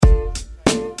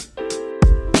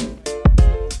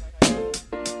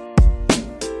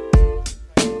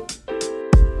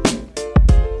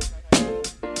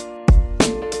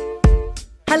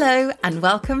Hello and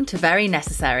welcome to Very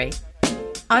Necessary.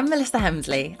 I'm Melissa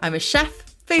Hemsley. I'm a chef,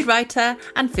 food writer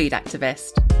and food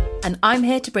activist. And I'm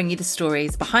here to bring you the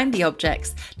stories behind the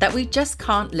objects that we just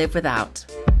can't live without.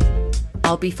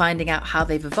 I'll be finding out how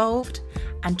they've evolved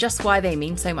and just why they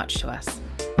mean so much to us.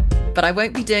 But I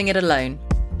won't be doing it alone.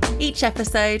 Each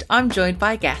episode, I'm joined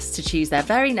by guests to choose their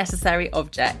very necessary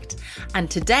object.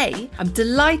 And today, I'm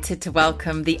delighted to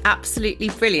welcome the absolutely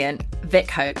brilliant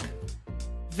Vick Hope.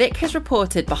 Vick has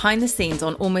reported behind the scenes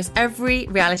on almost every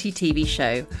reality TV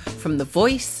show, from The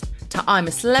Voice to I'm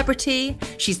a Celebrity.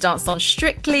 She's danced on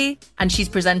Strictly, and she's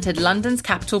presented London's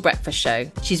Capital Breakfast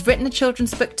Show. She's written a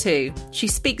children's book too. She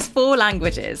speaks 4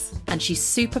 languages, and she's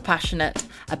super passionate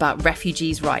about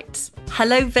refugees' rights.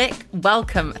 Hello, Vick.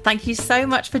 Welcome. Thank you so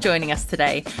much for joining us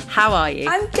today. How are you?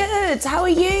 I'm good. How are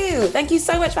you? Thank you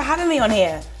so much for having me on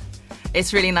here.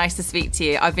 It's really nice to speak to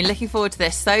you. I've been looking forward to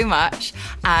this so much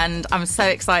and I'm so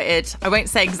excited. I won't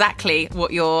say exactly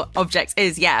what your object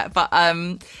is yet, but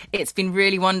it's been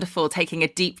really wonderful taking a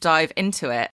deep dive into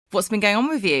it. What's been going on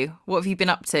with you? What have you been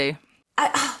up to?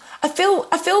 I feel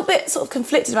a bit sort of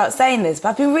conflicted about saying this, but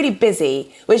I've been really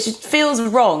busy, which feels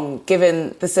wrong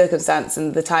given the circumstance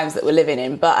and the times that we're living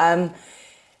in. But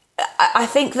I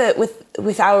think that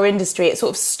with our industry, it sort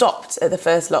of stopped at the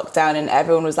first lockdown and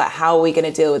everyone was like, how are we going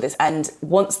to deal with this? And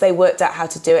once they worked out how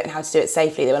to do it and how to do it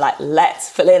safely, they were like, let's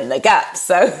fill in the gaps.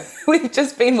 So we've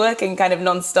just been working kind of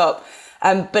non-stop,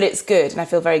 but it's good and I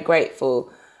feel very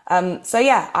grateful. So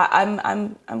yeah,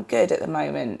 I'm good at the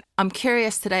moment. I'm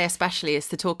curious today especially is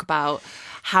to talk about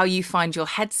how you find your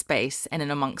headspace in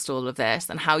and amongst all of this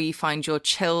and how you find your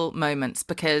chill moments,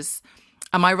 because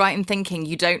am I right in thinking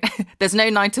there's no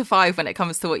 9 to 5 when it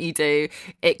comes to what you do?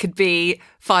 It could be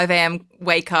 5 a.m.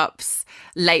 wake ups,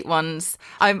 late ones.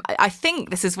 I think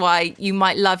this is why you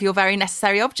might love your very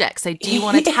necessary object. So do you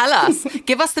want to tell us?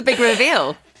 Give us the big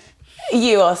reveal.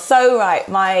 You are so right.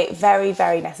 My very,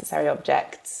 very necessary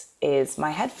object is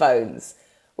my headphones,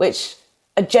 which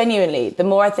are genuinely, the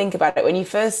more I think about it, when you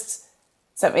first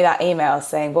sent me that email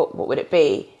saying, what would it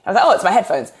be? I was like, oh, it's my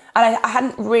headphones. And I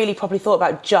hadn't really probably thought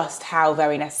about just how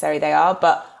very necessary they are,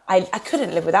 but I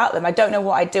couldn't live without them. I don't know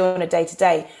what I do on a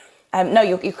day-to-day. No,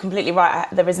 you're completely right.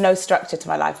 There is no structure to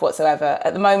my life whatsoever.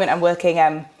 At the moment, I'm working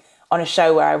on a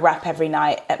show where I rap every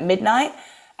night at midnight.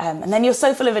 And then you're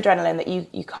so full of adrenaline that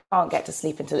you can't get to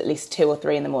sleep until at least 2 or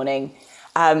 3 in the morning.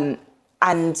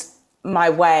 And my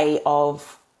way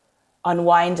of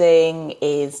unwinding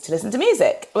is to listen to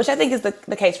music, which I think is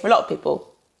the case for a lot of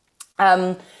people.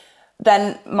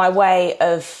 Then my way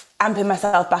of amping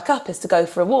myself back up is to go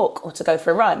for a walk or to go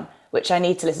for a run, which I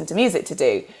need to listen to music to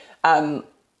do.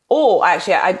 Or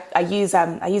actually, I use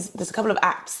there's a couple of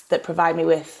apps that provide me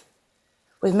with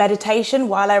meditation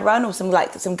while I run, or some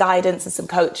guidance and some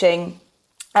coaching.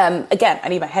 Again, I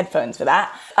need my headphones for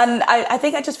that. And I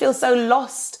think I just feel so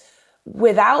lost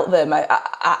without them.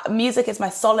 Music is my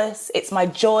solace. It's my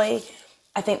joy.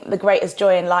 I think the greatest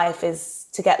joy in life is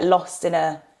to get lost in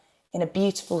a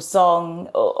beautiful song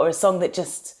or a song that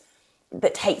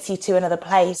takes you to another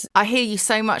place. I hear you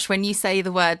so much when you say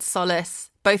the word solace,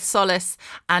 both solace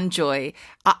and joy.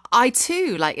 I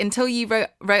too, until you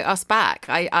wrote us back,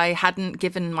 I hadn't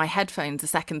given my headphones a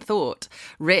second thought,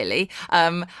 really.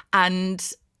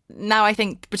 And now I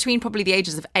think between probably the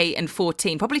ages of 8 and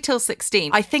 14, probably till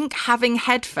 16, I think having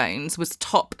headphones was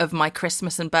top of my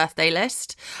Christmas and birthday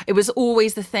list. It was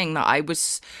always the thing that I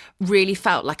was really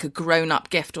felt like a grown-up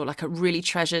gift or like a really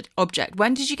treasured object.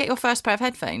 When did you get your first pair of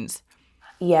headphones?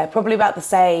 Yeah, probably about the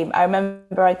same. I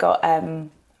remember I got a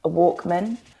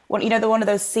Walkman. One of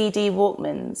those CD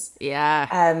Walkmans. Yeah.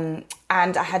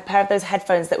 And I had a pair of those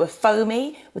headphones that were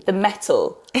foamy with the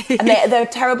metal. And they're a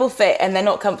terrible fit and they're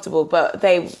not comfortable, but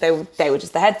they were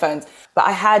just the headphones. But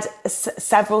I had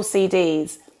several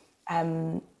CDs.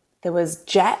 There was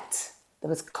Jet, there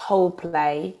was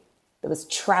Coldplay, there was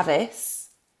Travis,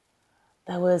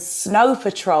 there was Snow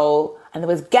Patrol, and there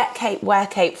was Get Cape, Wear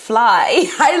Cape, Fly.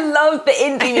 I love the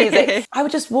indie music. I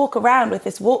would just walk around with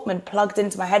this Walkman plugged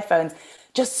into my headphones,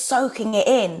 just soaking it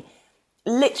in,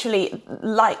 literally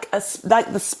like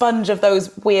the sponge of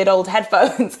those weird old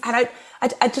headphones. And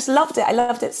I just loved it. I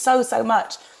loved it so, so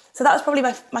much. So that was probably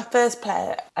my first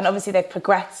pair. And obviously they've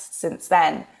progressed since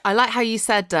then. I like how you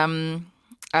said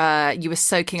you were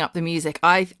soaking up the music.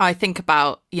 I think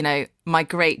about, my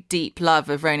great deep love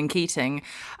of Ronan Keating,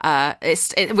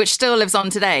 which still lives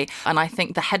on today. And I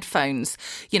think the headphones,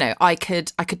 I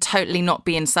could totally not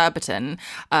be in Surbiton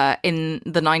in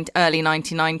the early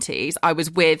 1990s. I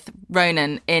was with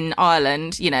Ronan in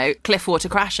Ireland, Cliffwater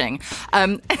crashing.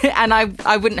 And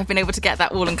I wouldn't have been able to get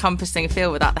that all-encompassing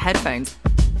feel without the headphones.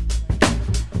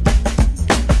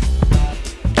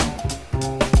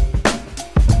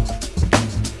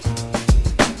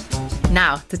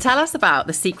 Now, to tell us about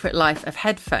the secret life of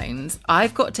headphones,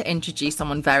 I've got to introduce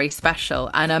someone very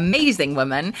special, an amazing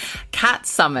woman, Kat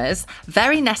Summers,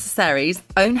 Very Necessary's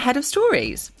own head of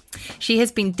stories. She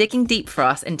has been digging deep for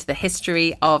us into the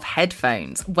history of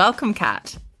headphones. Welcome,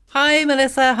 Kat. Hi,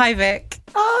 Melissa. Hi, Vic.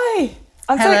 Hi.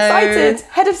 I'm Hello. so excited.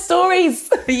 Head of stories.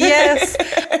 Yes.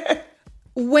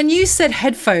 When you said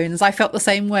headphones, I felt the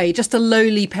same way, just a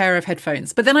lowly pair of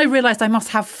headphones. But then I realised I must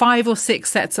have 5 or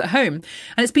 6 sets at home.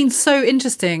 And it's been so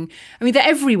interesting. I mean, they're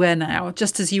everywhere now,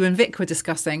 just as you and Vic were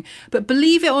discussing. But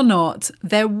believe it or not,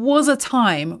 there was a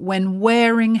time when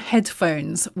wearing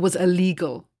headphones was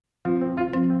illegal.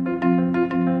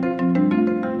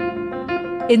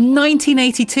 In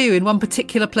 1982, in one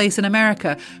particular place in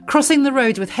America, crossing the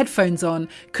road with headphones on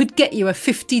could get you a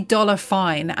 $50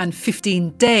 fine and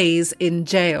 15 days in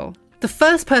jail. The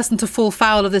first person to fall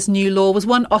foul of this new law was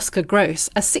one Oscar Gross,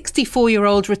 a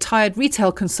 64-year-old retired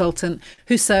retail consultant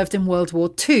who served in World War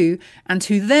II and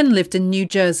who then lived in New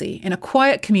Jersey in a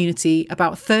quiet community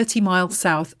about 30 miles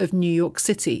south of New York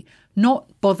City, not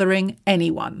bothering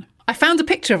anyone. I found a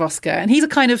picture of Oscar, and he's a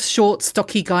kind of short,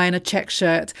 stocky guy in a check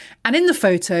shirt. And in the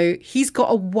photo, he's got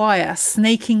a wire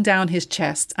snaking down his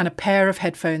chest and a pair of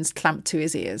headphones clamped to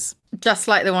his ears. Just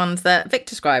like the ones that Vic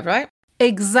described, right?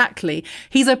 Exactly.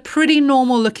 He's a pretty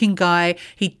normal looking guy.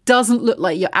 He doesn't look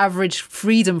like your average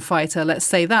freedom fighter, let's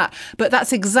say that. But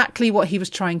that's exactly what he was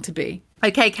trying to be.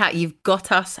 Okay, Kat, you've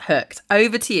got us hooked.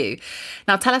 Over to you.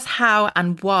 Now tell us how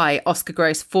and why Oscar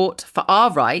Gross fought for our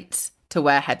right to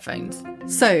wear headphones.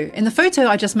 So, in the photo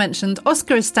I just mentioned,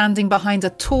 Oscar is standing behind a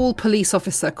tall police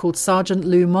officer called Sergeant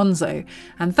Lou Monzo.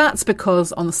 And that's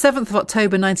because on the 7th of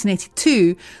October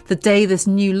 1982, the day this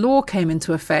new law came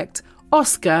into effect,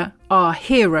 Oscar, our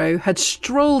hero, had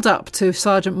strolled up to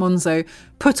Sergeant Monzo,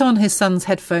 put on his son's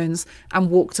headphones and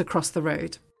walked across the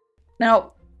road.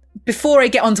 Now, before I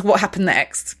get on to what happened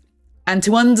next, and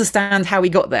to understand how we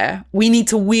got there, we need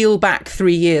to wheel back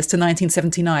 3 years to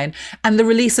 1979 and the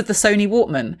release of the Sony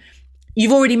Walkman.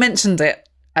 You've already mentioned it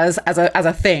as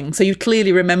a thing, so you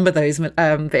clearly remember those,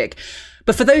 Vic.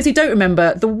 But for those who don't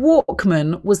remember, the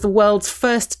Walkman was the world's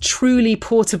first truly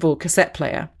portable cassette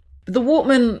player. But the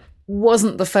Walkman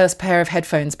wasn't the first pair of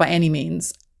headphones by any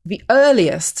means. The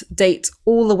earliest date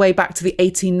all the way back to the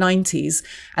 1890s,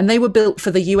 and they were built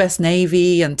for the US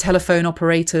Navy and telephone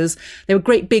operators. They were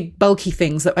great big bulky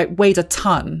things that weighed a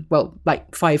ton, well,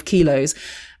 like 5 kilos,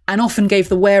 and often gave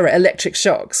the wearer electric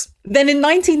shocks. Then in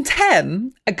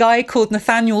 1910, a guy called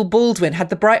Nathaniel Baldwin had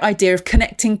the bright idea of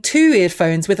connecting 2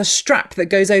 earphones with a strap that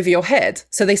goes over your head.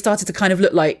 So they started to kind of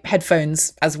look like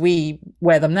headphones as we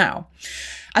wear them now.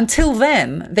 Until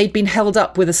then, they'd been held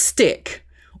up with a stick,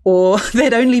 or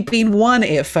there'd only been one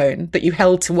earphone that you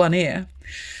held to one ear.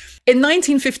 In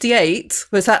 1958,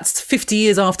 that's 50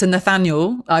 years after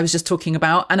Nathaniel I was just talking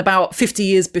about, and about 50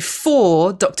 years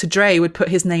before Dr. Dre would put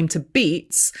his name to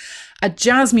Beats, a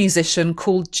jazz musician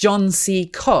called John C.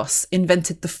 Koss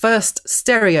invented the first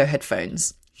stereo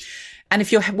headphones. And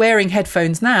if you're wearing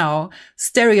headphones now,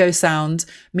 stereo sound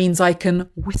means I can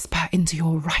whisper into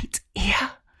your right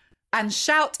ear and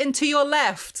shout into your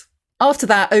left. After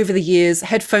that, over the years,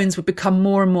 headphones would become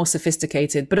more and more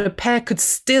sophisticated, but a pair could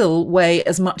still weigh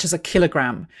as much as 1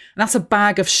 kilogram. And that's a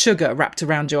bag of sugar wrapped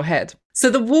around your head. So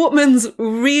the Walkman's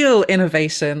real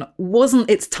innovation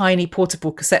wasn't its tiny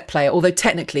portable cassette player, although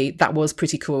technically that was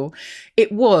pretty cool.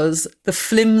 It was the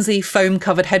flimsy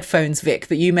foam-covered headphones, Vic,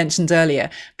 that you mentioned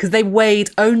earlier, because they weighed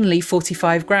only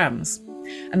 45 grams.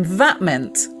 And that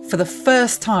meant, for the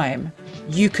first time,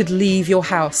 you could leave your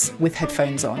house with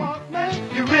headphones on.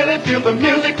 You really feel the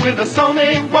music with the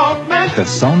Sony Walkman. The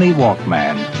Sony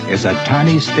Walkman is a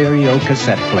tiny stereo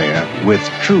cassette player with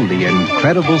truly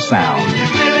incredible sound. You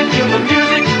really feel the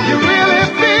music. You really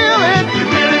feel it. You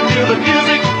really feel the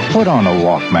music. Put on a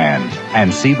Walkman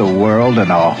and see the world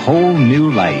in a whole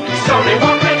new light. Sony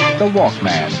Walkman. The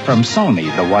Walkman from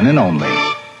Sony, the one and only.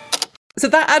 So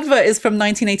that advert is from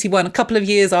 1981, a couple of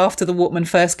years after the Walkman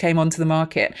first came onto the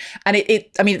market. And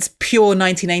it's pure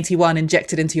 1981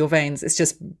 injected into your veins. It's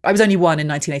just, I was only 1 in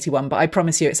 1981, but I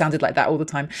promise you it sounded like that all the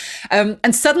time.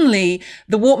 And suddenly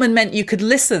the Walkman meant you could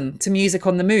listen to music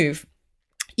on the move.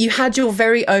 You had your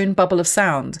very own bubble of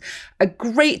sound, a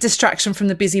great distraction from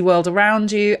the busy world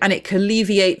around you, and it could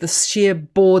alleviate the sheer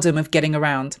boredom of getting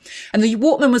around. And the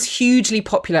Walkman was hugely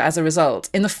popular as a result.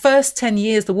 In the first 10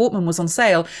 years the Walkman was on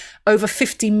sale, over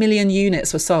 50 million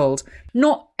units were sold.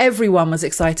 Not everyone was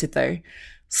excited though.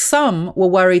 Some were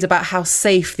worried about how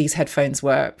safe these headphones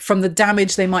were, from the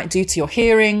damage they might do to your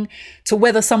hearing, to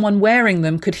whether someone wearing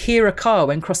them could hear a car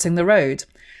when crossing the road.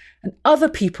 And other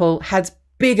people had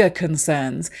bigger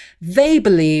concerns. They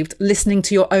believed listening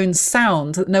to your own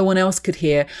sound that no one else could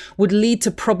hear would lead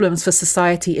to problems for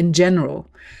society in general.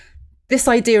 This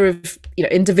idea of,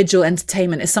 individual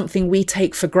entertainment is something we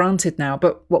take for granted now,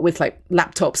 but what with like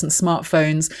laptops and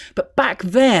smartphones. But back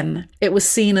then, it was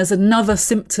seen as another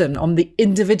symptom on the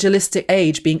individualistic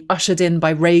age being ushered in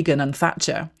by Reagan and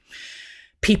Thatcher.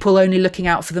 People only looking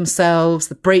out for themselves,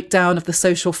 the breakdown of the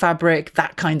social fabric,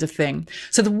 that kind of thing.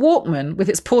 So the Walkman, with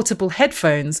its portable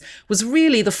headphones, was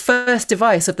really the first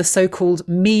device of the so-called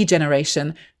me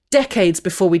generation, decades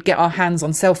before we'd get our hands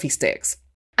on selfie sticks.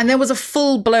 And there was a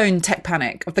full-blown tech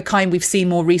panic of the kind we've seen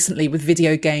more recently with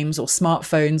video games or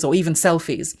smartphones or even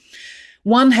selfies.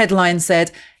 One headline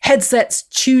said, "Headsets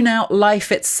tune out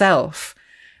life itself."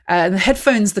 And the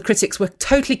headphones, the critics were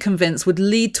totally convinced, would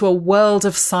lead to a world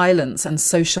of silence and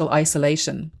social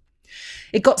isolation.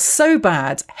 It got so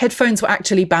bad, headphones were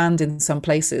actually banned in some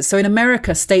places. So in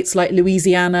America, states like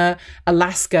Louisiana,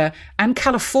 Alaska, and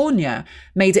California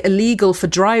made it illegal for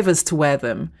drivers to wear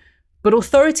them. But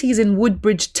authorities in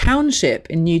Woodbridge Township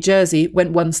in New Jersey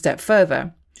went one step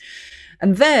further.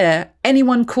 And there,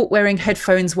 anyone caught wearing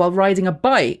headphones while riding a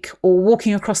bike or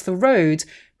walking across the road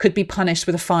could be punished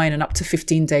with a fine and up to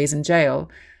 15 days in jail.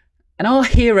 And our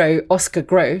hero, Oscar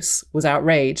Gross, was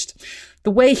outraged. The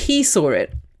way he saw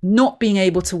it, not being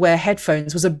able to wear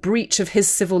headphones was a breach of his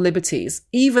civil liberties,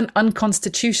 even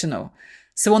unconstitutional.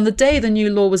 So on the day the new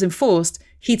law was enforced,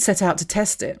 he'd set out to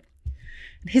test it.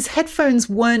 His headphones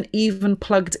weren't even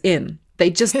plugged in. They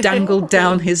just dangled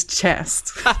down his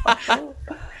chest.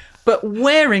 But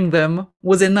wearing them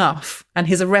was enough, and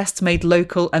his arrest made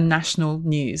local and national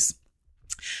news.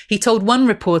 He told one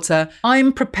reporter,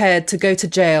 "I'm prepared to go to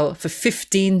jail for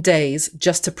 15 days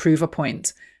just to prove a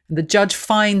point." And the judge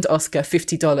fined Oscar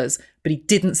 $50, but he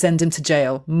didn't send him to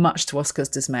jail, much to Oscar's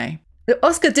dismay.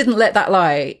 Oscar didn't let that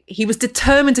lie. He was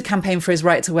determined to campaign for his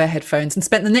right to wear headphones and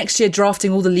spent the next year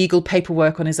drafting all the legal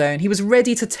paperwork on his own. He was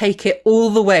ready to take it all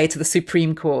the way to the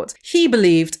Supreme Court. He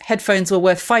believed headphones were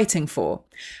worth fighting for.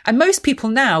 And most people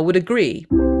now would agree.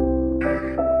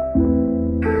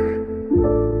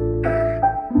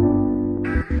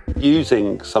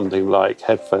 Using something like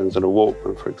headphones and a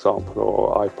Walkman, for example,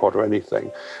 or iPod or anything,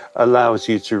 allows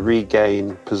you to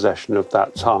regain possession of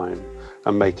that time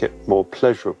and make it more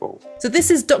pleasurable. So this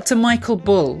is Dr. Michael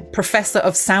Bull, Professor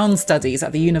of Sound Studies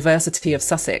at the University of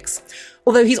Sussex,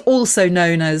 although he's also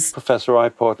known as Professor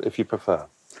iPod, if you prefer.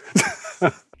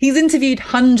 He's interviewed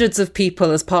hundreds of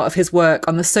people as part of his work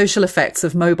on the social effects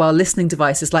of mobile listening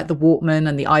devices like the Walkman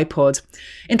and the iPod,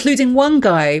 including one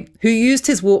guy who used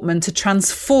his Walkman to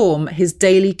transform his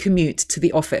daily commute to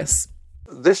the office.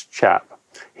 This chap,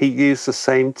 he used the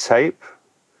same tape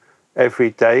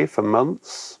every day for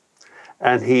months,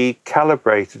 and he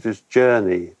calibrated his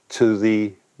journey to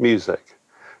the music.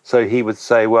 So he would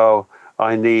say, well,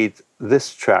 I need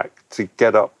this track to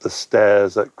get up the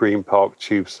stairs at Green Park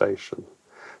Tube Station.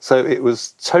 So it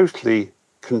was totally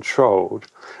controlled.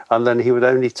 And then he would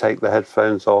only take the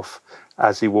headphones off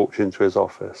as he walked into his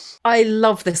office. I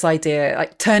love this idea,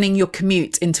 like turning your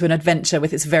commute into an adventure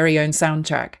with its very own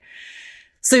soundtrack.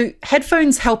 So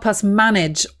headphones help us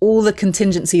manage all the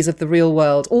contingencies of the real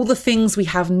world, all the things we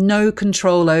have no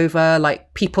control over,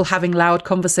 like people having loud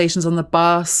conversations on the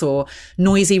bus or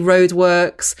noisy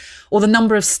roadworks, or the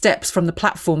number of steps from the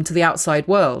platform to the outside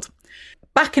world.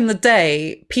 Back in the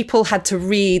day, people had to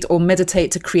read or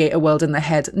meditate to create a world in their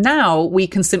head. Now we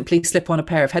can simply slip on a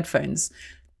pair of headphones.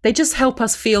 They just help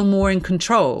us feel more in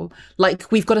control,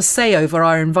 like we've got a say over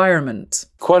our environment.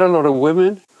 Quite a lot of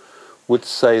women would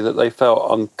say that they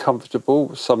felt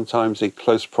uncomfortable, sometimes in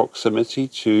close proximity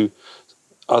to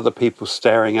other people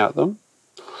staring at them.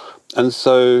 And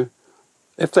so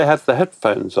if they had the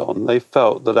headphones on, they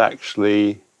felt that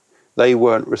actually they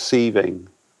weren't receiving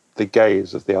the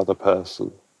gaze of the other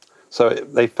person. So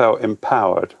they felt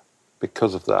empowered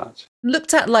because of that.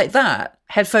 Looked at like that,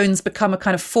 headphones become a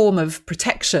kind of form of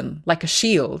protection, like a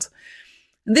shield.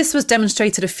 This was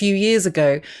demonstrated a few years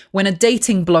ago when a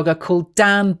dating blogger called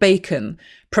Dan Bacon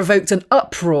provoked an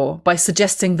uproar by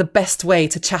suggesting the best way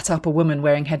to chat up a woman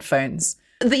wearing headphones.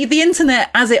 The internet,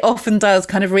 as it often does,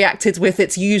 kind of reacted with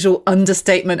its usual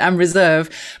understatement and reserve.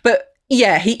 But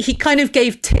yeah, he kind of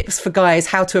gave tips for guys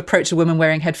how to approach a woman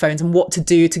wearing headphones and what to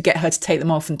do to get her to take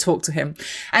them off and talk to him.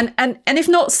 And if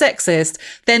not sexist,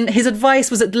 then his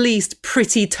advice was at least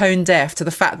pretty tone deaf to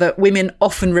the fact that women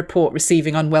often report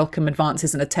receiving unwelcome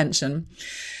advances and attention.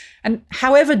 And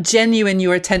however genuine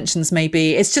your attentions may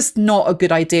be, it's just not a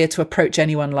good idea to approach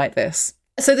anyone like this.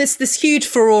 So this huge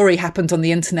furore happened on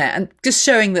the internet, and just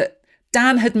showing that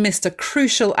Dan had missed a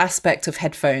crucial aspect of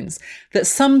headphones, that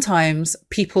sometimes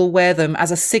people wear them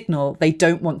as a signal they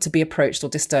don't want to be approached or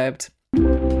disturbed.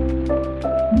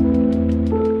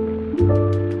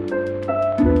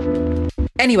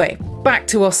 Anyway, back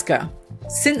to Oscar.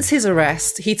 Since his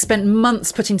arrest, he'd spent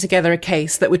months putting together a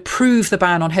case that would prove the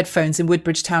ban on headphones in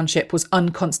Woodbridge Township was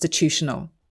unconstitutional.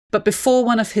 But before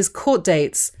one of his court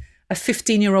dates, a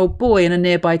 15-year-old boy in a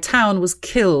nearby town was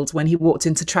killed when he walked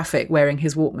into traffic wearing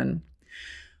his Walkman.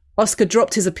 Oscar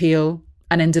dropped his appeal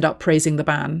and ended up praising the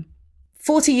ban.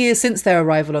 40 years since their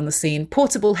arrival on the scene,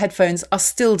 portable headphones are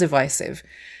still divisive.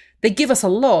 They give us a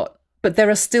lot, but there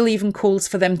are still even calls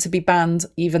for them to be banned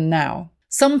even now.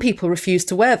 Some people refuse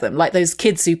to wear them, like those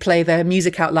kids who play their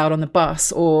music out loud on the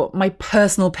bus, or my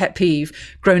personal pet peeve,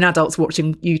 grown adults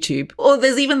watching YouTube. Or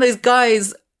there's even those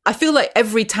guys, I feel like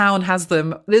every town has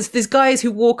them. There's these guys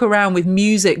who walk around with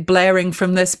music blaring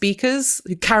from their speakers,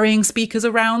 carrying speakers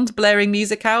around, blaring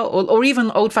music out, or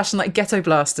even old-fashioned like ghetto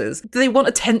blasters. Do they want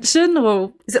attention,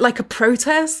 or is it like a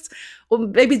protest? Or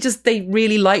maybe just they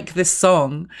really like this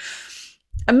song.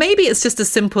 And maybe it's just as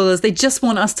simple as they just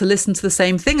want us to listen to the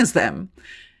same thing as them.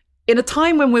 In a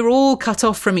time when we're all cut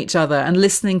off from each other and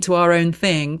listening to our own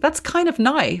thing, that's kind of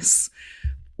nice.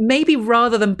 Maybe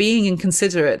rather than being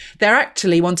inconsiderate, they're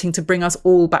actually wanting to bring us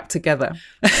all back together.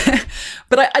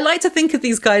 But I like to think of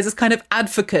these guys as kind of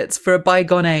advocates for a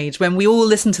bygone age when we all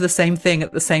listen to the same thing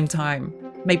at the same time.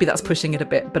 Maybe that's pushing it a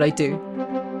bit, but I do.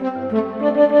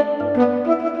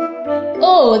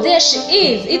 Oh, there she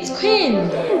is. It's Queen.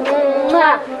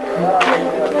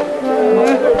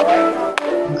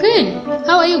 Queen,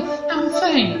 how are you? I'm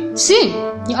fine. See,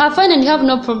 you are fine and you have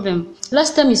no problem.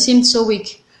 Last time you seemed so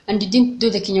weak and you didn't do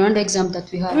the Kinyarwanda exam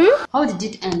that we had. How did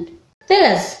it end? Tell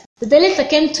us. The director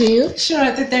came to you?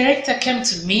 Sure, the director came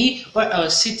to me where I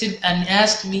was sitting and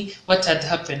asked me what had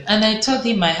happened. And I told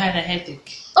him I had a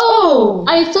headache. Oh,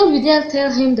 I thought you didn't tell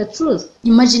him the truth.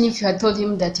 Imagine if you had told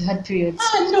him that you had periods.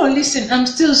 No, listen, I'm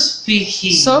still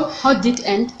speaking. So, how did it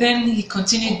end? Then he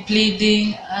continued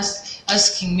pleading,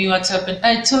 asking me what happened.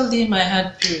 I told him I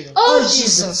had periods. Oh,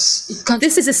 Jesus.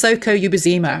 This is Isoko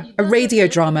Ubuzima, a radio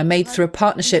drama made through a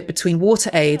partnership between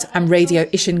WaterAid and Radio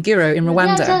Ishingiro in Did you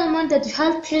Rwanda. tell him that you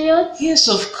had periods? Yes,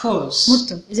 of course.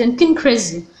 Muto, isn't King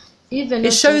crazy?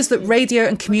 It shows that radio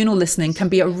and communal listening can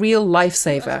be a real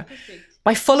lifesaver.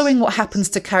 By following what happens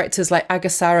to characters like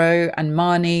Agasaro and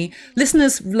Mani,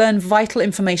 listeners learn vital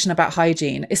information about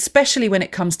hygiene, especially when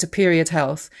it comes to period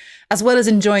health, as well as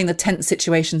enjoying the tense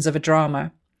situations of a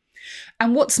drama.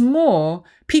 And what's more,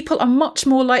 people are much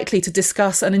more likely to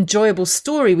discuss an enjoyable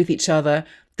story with each other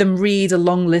than read a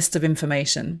long list of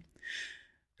information.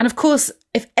 And of course,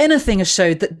 if anything has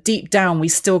showed that deep down we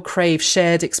still crave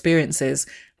shared experiences,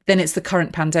 then it's the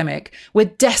current pandemic. We're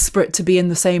desperate to be in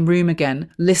the same room again,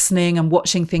 listening and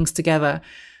watching things together.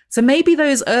 So maybe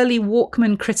those early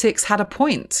Walkman critics had a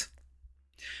point.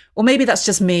 Or maybe that's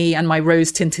just me and my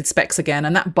rose-tinted specs again,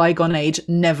 and that bygone age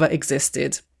never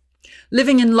existed.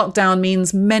 Living in lockdown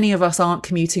means many of us aren't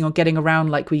commuting or getting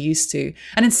around like we used to.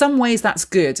 And in some ways that's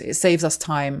good, it saves us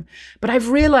time. But I've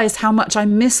realised how much I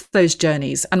miss those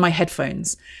journeys and my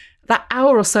headphones. That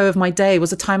hour or so of my day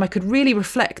was a time I could really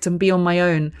reflect and be on my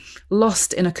own,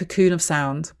 lost in a cocoon of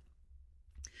sound.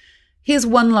 Here's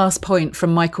one last point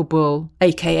from Michael Bull,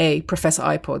 aka Professor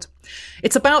iPod.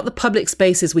 It's about the public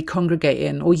spaces we congregate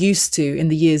in, or used to in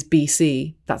the years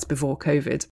BC, that's before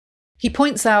COVID. He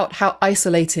points out how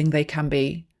isolating they can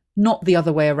be, not the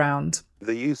other way around.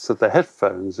 The use of the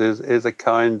headphones is a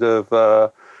kind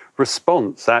of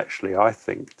response, actually, I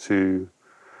think, to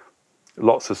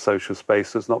lots of social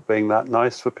spaces not being that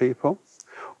nice for people,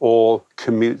 or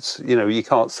commutes. You know, you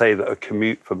can't say that a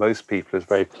commute for most people is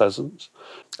very pleasant.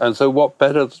 And so what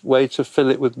better way to fill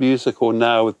it with music, or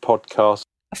now with podcasts?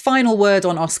 A final word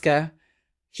on Oscar.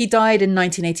 He died in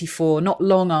 1984, not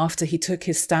long after he took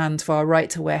his stand for our right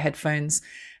to wear headphones.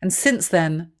 And since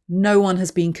then, no one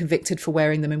has been convicted for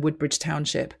wearing them in Woodbridge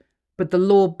Township. But the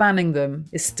law banning them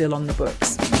is still on the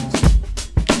books.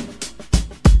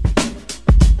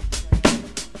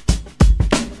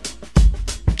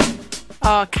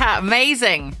 Oh, Kat,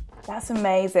 amazing. That's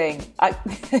amazing.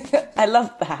 I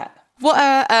love that. What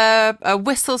a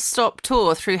whistle-stop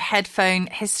tour through headphone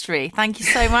history. Thank you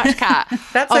so much, Kat.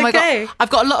 That's my okay. God.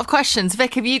 I've got a lot of questions.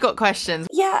 Vic, have you got questions?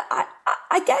 Yeah,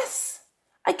 I guess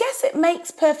it makes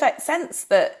perfect sense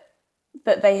that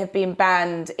they have been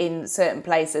banned in certain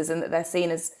places and that they're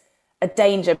seen as a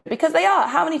danger, because they are.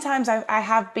 How many times I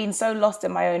have been so lost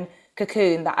in my own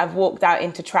cocoon that I've walked out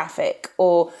into traffic,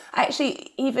 or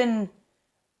actually even,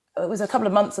 it was a couple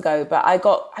of months ago, but I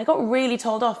got really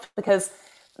told off because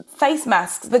face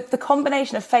masks, the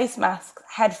combination of face masks,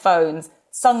 headphones,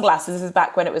 sunglasses, this is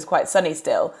back when it was quite sunny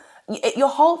still, your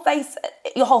whole face,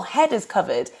 your whole head is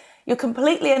covered. You're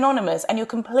completely anonymous and you're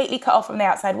completely cut off from the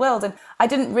outside world. And I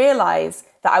didn't realise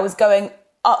that I was going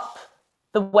up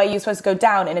the way you're supposed to go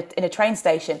down in a train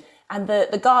station. And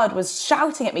the guard was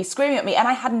shouting at me, screaming at me, and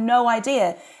I had no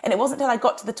idea. And it wasn't until I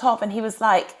got to the top and he was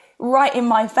like, right in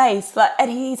my face, and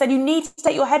he said, you need to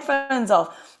take your headphones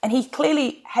off. And he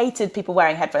clearly hated people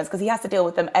wearing headphones because he has to deal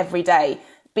with them every day,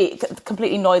 be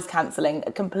completely noise cancelling,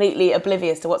 completely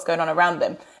oblivious to what's going on around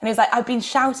them. And he was like, I've been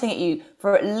shouting at you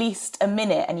for at least a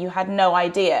minute and you had no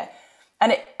idea.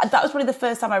 And that was probably the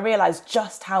first time I realised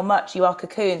just how much you are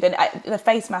cocooned. And the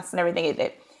face masks and everything,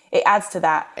 it adds to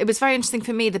that. It was very interesting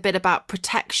for me, the bit about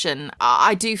protection.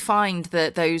 I do find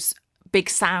that those big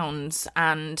sounds,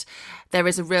 and there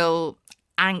is a real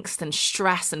angst and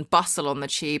stress and bustle on the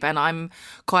tube, and I'm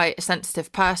quite a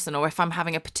sensitive person, or if I'm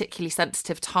having a particularly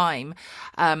sensitive time,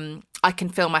 I can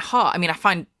feel my heart. I mean,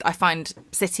 I find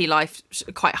city life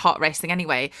quite heart racing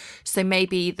anyway. So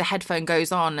maybe the headphone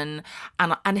goes on,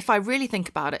 and if I really think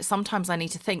about it, sometimes I need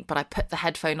to think, but I put the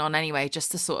headphone on anyway,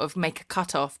 just to sort of make a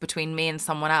cut-off between me and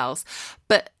someone else.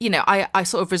 But, you know, I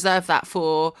sort of reserve that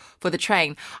for the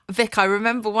train. Vic, I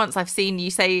remember once I've seen you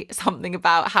say something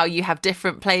about how you have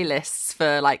different playlists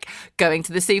for like going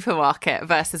to the supermarket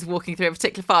versus walking through a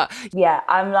particular part. Yeah,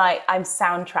 I'm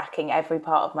soundtracking every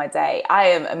part of my day. I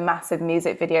am a massive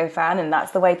music video fan, and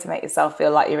that's the way to make yourself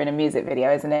feel like you're in a music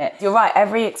video, isn't it? You're right,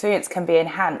 every experience can be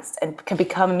enhanced and can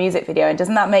become a music video. And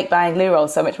doesn't that make buying loo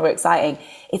rolls so much more exciting?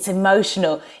 It's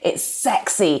emotional, it's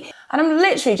sexy. And I'm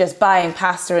literally just buying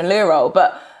pasta and loo roll,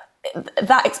 but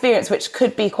that experience, which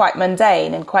could be quite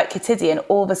mundane and quite quotidian,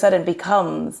 all of a sudden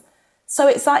becomes so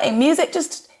exciting. Music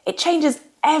it changes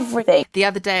everything. The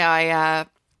other day I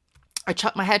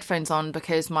chucked my headphones on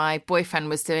because my boyfriend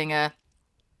was doing a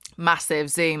massive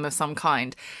Zoom of some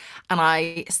kind, and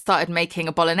I started making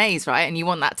a bolognese, right? And you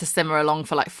want that to simmer along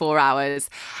for like 4 hours.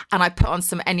 And I put on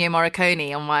some Ennio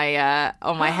Morricone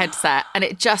on my headset, and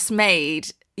it just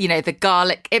made, you know,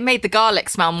 it made the garlic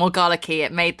smell more garlicky.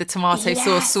 It made the tomato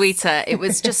sauce sweeter. It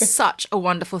was just such a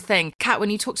wonderful thing. Kat, when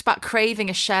you talked about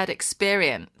craving a shared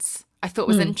experience, I thought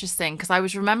was interesting, because I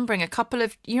was remembering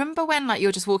you remember when like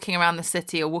you're just walking around the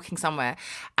city or walking somewhere,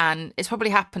 and it's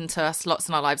probably happened to us lots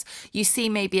in our lives. You see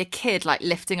maybe a kid like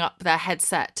lifting up their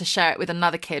headset to share it with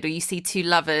another kid, or you see two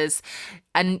lovers,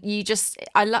 and you just,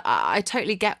 I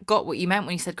totally got what you meant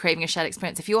when you said craving a shared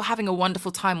experience. If you're having a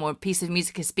wonderful time or a piece of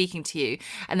music is speaking to you,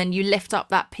 and then you lift up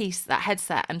that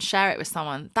headset and share it with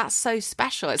someone, that's so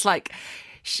special. It's like,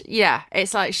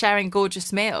 it's like sharing a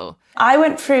gorgeous meal. I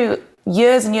went through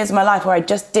years and years of my life where I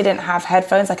just didn't have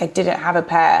headphones, like I didn't have a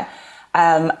pair,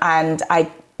 and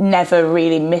I never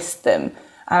really missed them.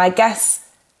 And I guess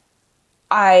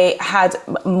I had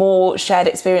more shared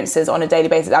experiences on a daily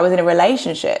basis. I was in a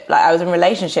relationship, I was in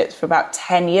relationships for about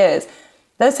 10 years.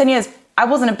 Those 10 years, I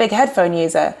wasn't a big headphone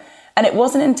user. And it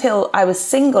wasn't until I was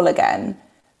single again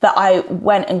that I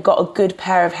went and got a good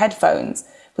pair of headphones,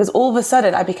 because all of a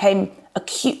sudden I became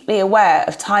acutely aware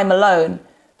of time alone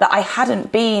that I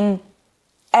hadn't been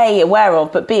A, aware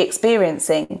of, but B,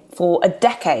 experiencing for a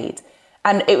decade.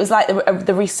 And it was like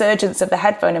the resurgence of the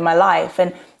headphone in my life.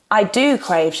 And I do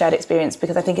crave shared experience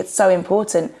because I think it's so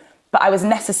important. But I was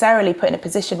necessarily put in a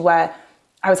position where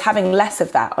I was having less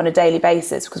of that on a daily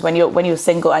basis, because when you're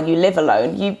single and you live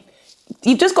alone,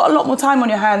 you've just got a lot more time on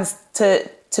your hands to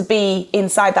be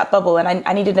inside that bubble. And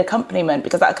I needed accompaniment,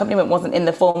 because that accompaniment wasn't in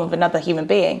the form of another human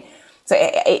being. So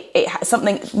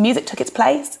music took his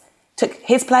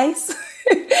place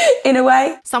in a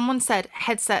way. Someone said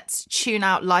headsets tune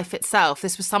out life itself.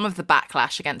 This was some of the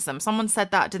backlash against them. Someone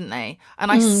said that, didn't they?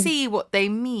 And I see what they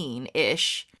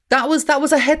mean-ish. That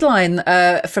was a headline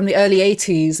from the early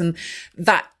 80s, and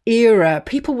that era,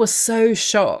 people were so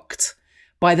shocked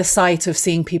by the sight of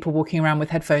seeing people walking around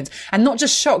with headphones, and not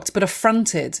just shocked, but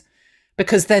affronted,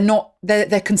 because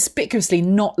they're conspicuously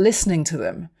not listening to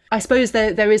them. I suppose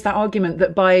there is that argument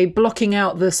that by blocking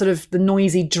out the sort of the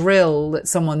noisy drill that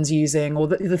someone's using, or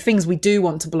the things we do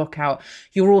want to block out,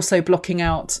 you're also blocking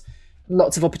out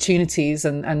lots of opportunities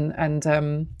and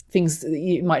things that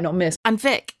you might not miss. And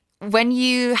Vic, when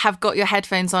you have got your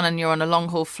headphones on and you're on a long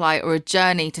haul flight or a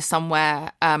journey to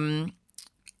somewhere,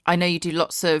 I know you do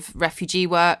lots of refugee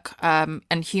work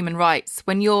and human rights.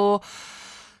 When you're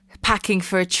packing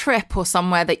for a trip or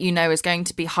somewhere that you know is going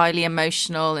to be highly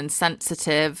emotional and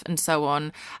sensitive and so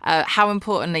on, how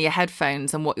important are your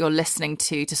headphones and what you're listening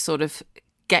to sort of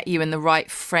get you in the right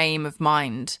frame of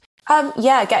mind?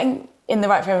 Getting in the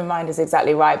right frame of mind is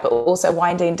exactly right, but also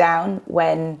winding down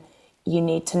when you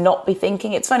need to not be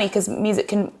thinking. It's funny because music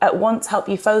can at once help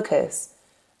you focus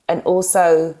and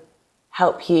also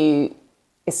help you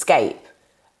escape.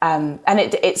 And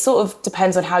it sort of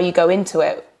depends on how you go into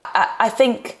it. I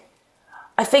think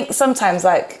sometimes,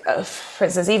 like, for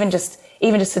instance, even just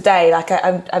today, like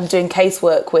I'm doing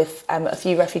casework with a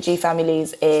few refugee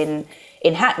families in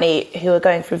Hackney who are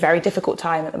going through a very difficult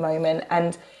time at the moment,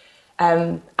 and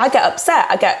I get upset.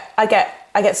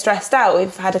 I get stressed out.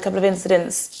 We've had a couple of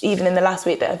incidents even in the last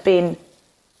week that have been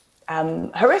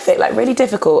horrific, like really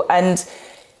difficult. And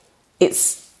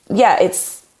it's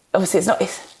obviously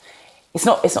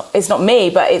it's not me,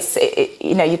 but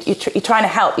you're trying to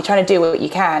help. You're trying to do what you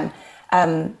can.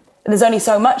 And there's only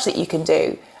so much that you can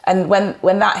do. And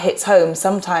when that hits home,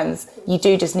 sometimes you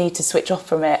do just need to switch off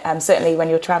from it. Certainly when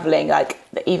you're traveling, like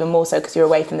even more so because you're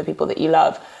away from the people that you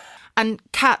love. And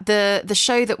Kat, the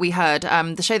show that we heard,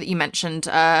 the show that you mentioned,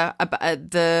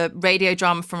 the radio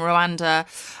drama from Rwanda,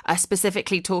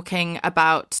 specifically talking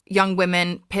about young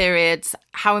women, periods,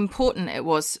 how important it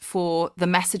was for the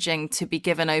messaging to be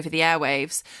given over the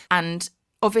airwaves. And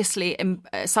obviously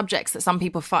subjects that some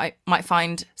people might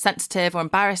find sensitive or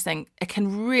embarrassing, it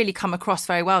can really come across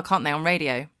very well, can't they, on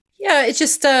radio? Yeah, it's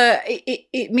just,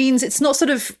 it means it's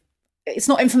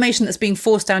not information that's being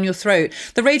forced down your throat.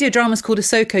 The radio drama is called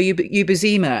Isoko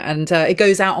Ubuzima, and it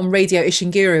goes out on Radio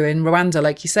Ishingiro in Rwanda,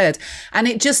 like you said. And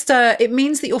it just, it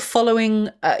means that you're following,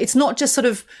 it's not just sort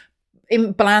of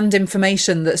bland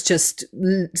information that's just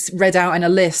read out in a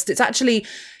list. It's actually,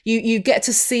 you get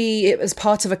to see it as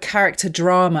part of a character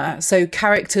drama. So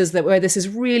characters where this is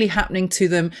really happening to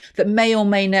them that may or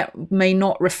may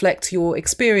not reflect your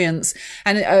experience.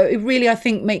 And it really, I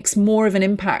think, makes more of an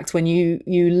impact when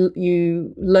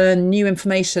you learn new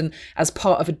information as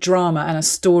part of a drama and a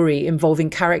story involving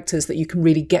characters that you can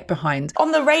really get behind.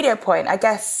 On the radio point, I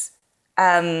guess,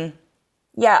 I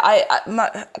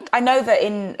know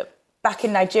that back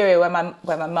in Nigeria, where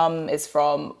my mum is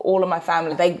from, all of my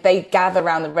family, they gather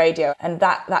around the radio, and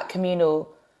that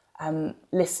communal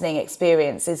listening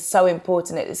experience is so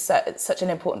important. It is such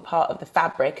an important part of the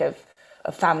fabric of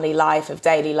family life, of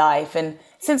daily life. And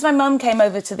since my mum came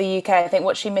over to the UK, I think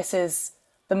what she misses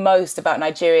the most about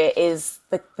Nigeria is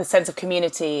the sense of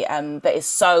community that is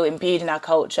so imbued in our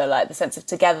culture, like the sense of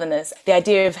togetherness. The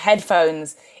idea of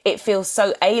headphones, it feels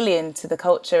so alien to the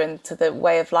culture and to the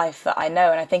way of life that I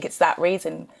know. And I think it's that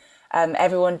reason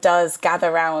everyone does gather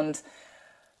around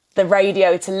the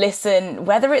radio to listen,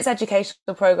 whether it's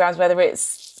educational programs, whether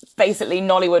it's basically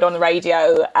Nollywood on the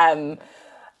radio,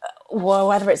 or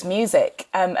whether it's music.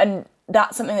 And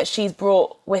that's something that she's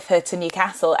brought with her to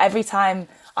Newcastle. Every time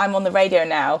I'm on the radio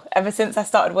now, ever since I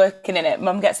started working in it,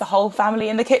 Mum gets the whole family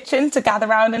in the kitchen to gather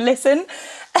around and listen,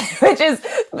 which is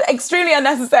extremely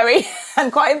unnecessary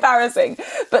and quite embarrassing.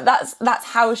 But that's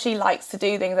how she likes to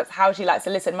do things. That's how she likes to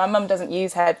listen. My mum doesn't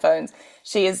use headphones.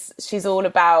 She's all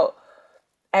about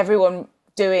everyone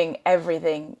doing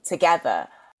everything together.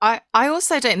 I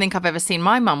also don't think I've ever seen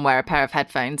my mum wear a pair of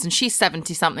headphones, and she's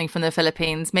 70-something from the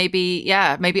Philippines. Maybe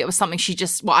it was something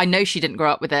I know she didn't grow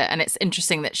up with it, and it's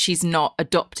interesting that she's not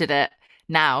adopted it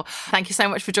now. Thank you so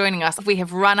much for joining us. We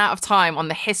have run out of time on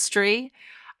the history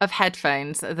of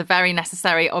headphones, the very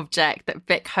necessary object that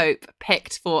Vic Hope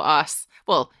picked for us.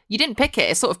 Well, you didn't pick it.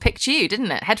 It sort of picked you, didn't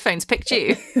it? Headphones picked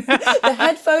you. The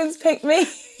headphones picked me.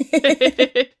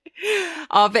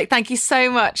 Oh, Vic, thank you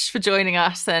so much for joining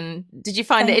us. And did you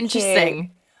find it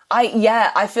interesting?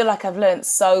 I feel like I've learned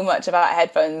so much about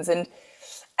headphones, and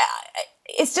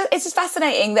it's just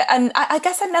fascinating that. And I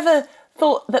guess I never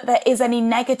thought that there is any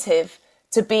negative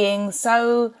to being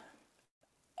so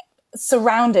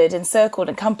surrounded, encircled,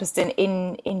 encompassed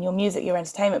in your music, your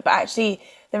entertainment. But actually,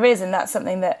 there is, and that's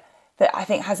something that I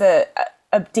think has a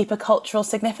deeper cultural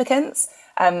significance,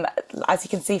 as you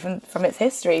can see from its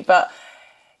history. But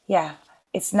yeah,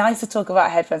 it's nice to talk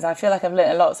about headphones. I feel like I've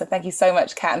learned a lot. So thank you so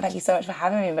much, Kat, and thank you so much for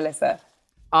having me, Melissa.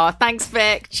 Oh, thanks,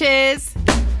 Vic. Cheers.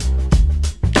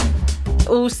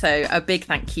 Also, a big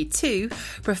thank you to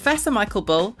Professor Michael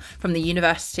Bull from the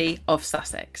University of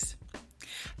Sussex.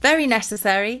 Very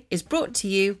Necessary is brought to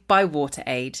you by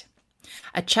WaterAid,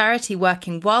 a charity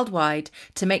working worldwide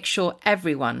to make sure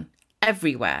everyone,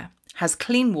 everywhere, has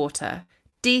clean water,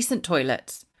 decent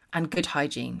toilets, and good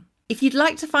hygiene. If you'd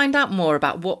like to find out more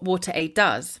about what WaterAid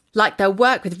does, like their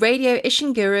work with Radio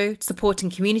Ishingiro supporting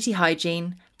community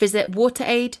hygiene, visit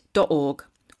wateraid.org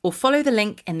or follow the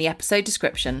link in the episode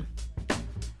description.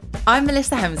 I'm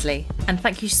Melissa Hemsley, and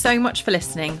thank you so much for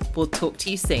listening. We'll talk to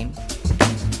you soon.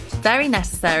 Very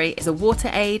Necessary is a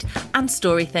WaterAid and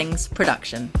Story Things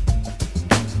production.